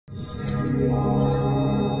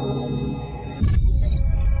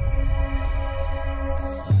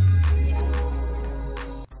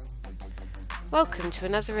Welcome to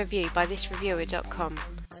another review by thisreviewer.com.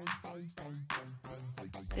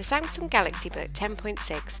 The Samsung Galaxy Book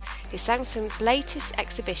 10.6 is Samsung's latest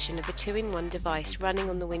exhibition of a 2-in-1 device running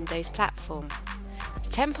on the Windows platform. The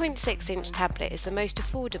 10.6-inch tablet is the most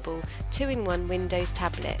affordable 2-in-1 Windows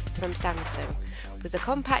tablet from Samsung, with a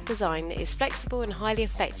compact design that is flexible and highly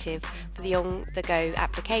effective for the on-the-go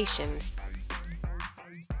applications.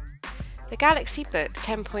 The Galaxy Book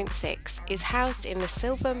 10.6 is housed in the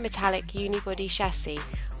silver metallic unibody chassis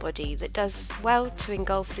body that does well to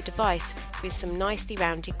engulf the device with some nicely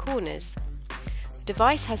rounded corners. The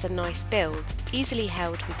device has a nice build, easily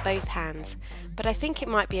held with both hands, but I think it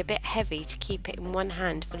might be a bit heavy to keep it in one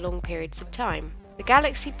hand for long periods of time. The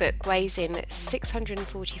Galaxy Book weighs in at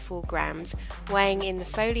 644 grams, weighing in the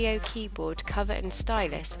folio keyboard, cover and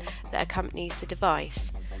stylus that accompanies the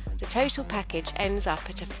device. The total package ends up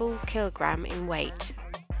at a full kilogram in weight.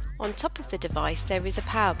 On top of the device there is a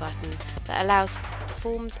power button that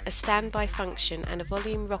performs a standby function and a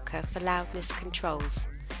volume rocker for loudness controls.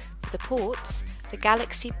 For the ports, the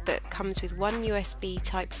Galaxy Book comes with one USB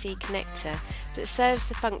Type-C connector that serves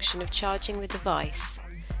the function of charging the device.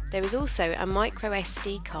 There is also a micro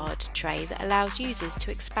SD card tray that allows users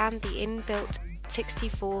to expand the inbuilt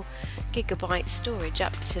 64GB storage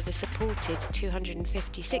up to the supported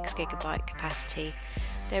 256GB capacity.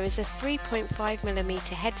 There is a 3.5mm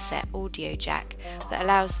headset audio jack that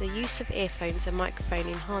allows the use of earphones and microphone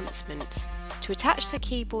enhancements. To attach the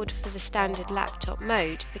keyboard for the standard laptop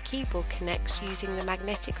mode, the keyboard connects using the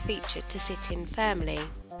magnetic feature to sit in firmly.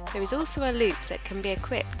 There is also a loop that can be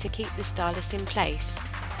equipped to keep the stylus in place.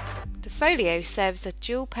 The folio serves a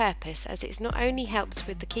dual purpose, as it not only helps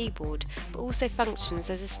with the keyboard but also functions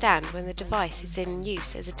as a stand when the device is in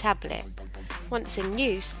use as a tablet. Once in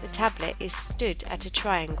use, the tablet is stood at a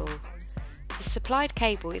triangle. The supplied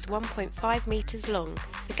cable is 1.5 meters long.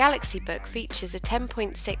 The Galaxy Book features a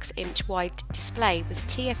 10.6-inch wide display with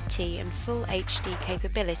TFT and Full HD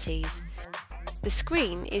capabilities. The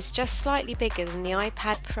screen is just slightly bigger than the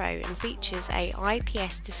iPad Pro and features a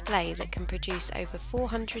IPS display that can produce over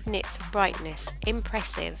 400 nits of brightness.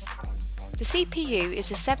 Impressive! The CPU is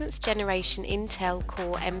a 7th generation Intel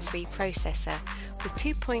Core M3 processor with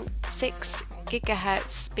 2.6 GHz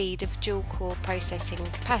speed of dual-core processing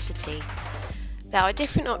capacity. There are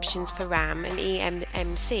different options for RAM and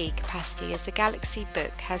eMMC capacity, as the Galaxy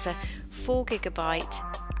Book has a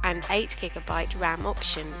 4GB and 8GB RAM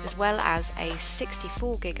option, as well as a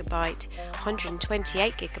 64GB,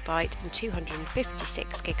 128GB and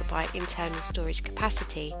 256GB internal storage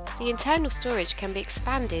capacity. The internal storage can be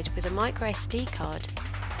expanded with a micro SD card.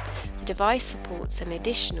 The device supports an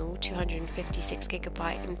additional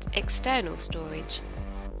 256GB external storage.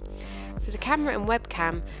 For the camera and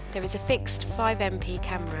webcam, there is a fixed 5MP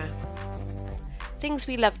camera. Things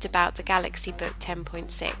we loved about the Galaxy Book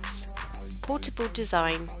 10.6. Portable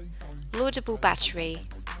design, laudable battery,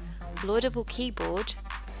 laudable keyboard,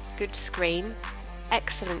 good screen,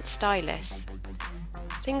 excellent stylus.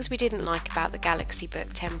 Things we didn't like about the Galaxy Book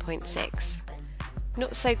 10.6.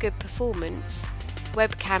 Not so good performance.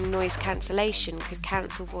 Webcam noise cancellation could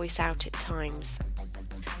cancel voice out at times.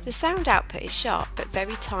 The sound output is sharp but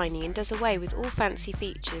very tiny and does away with all fancy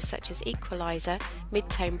features such as equalizer,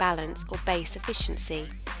 mid-tone balance or bass efficiency.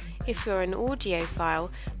 If you're an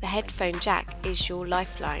audiophile, the headphone jack is your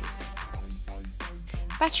lifeline.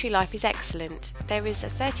 Battery life is excellent. There is a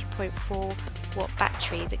 30.4 watt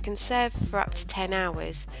battery that can serve for up to 10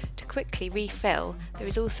 hours. To quickly refill, there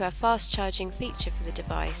is also a fast charging feature for the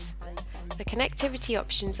device. The connectivity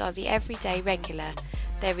options are the everyday regular.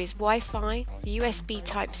 There is Wi-Fi, the USB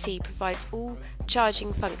Type-C provides all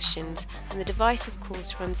charging functions, and the device of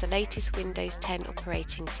course runs the latest Windows 10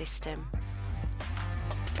 operating system.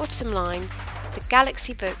 Bottom line, the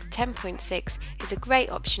Galaxy Book 10.6 is a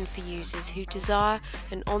great option for users who desire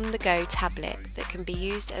an on-the-go tablet that can be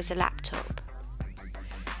used as a laptop.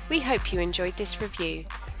 We hope you enjoyed this review.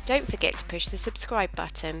 Don't forget to push the subscribe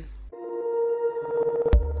button.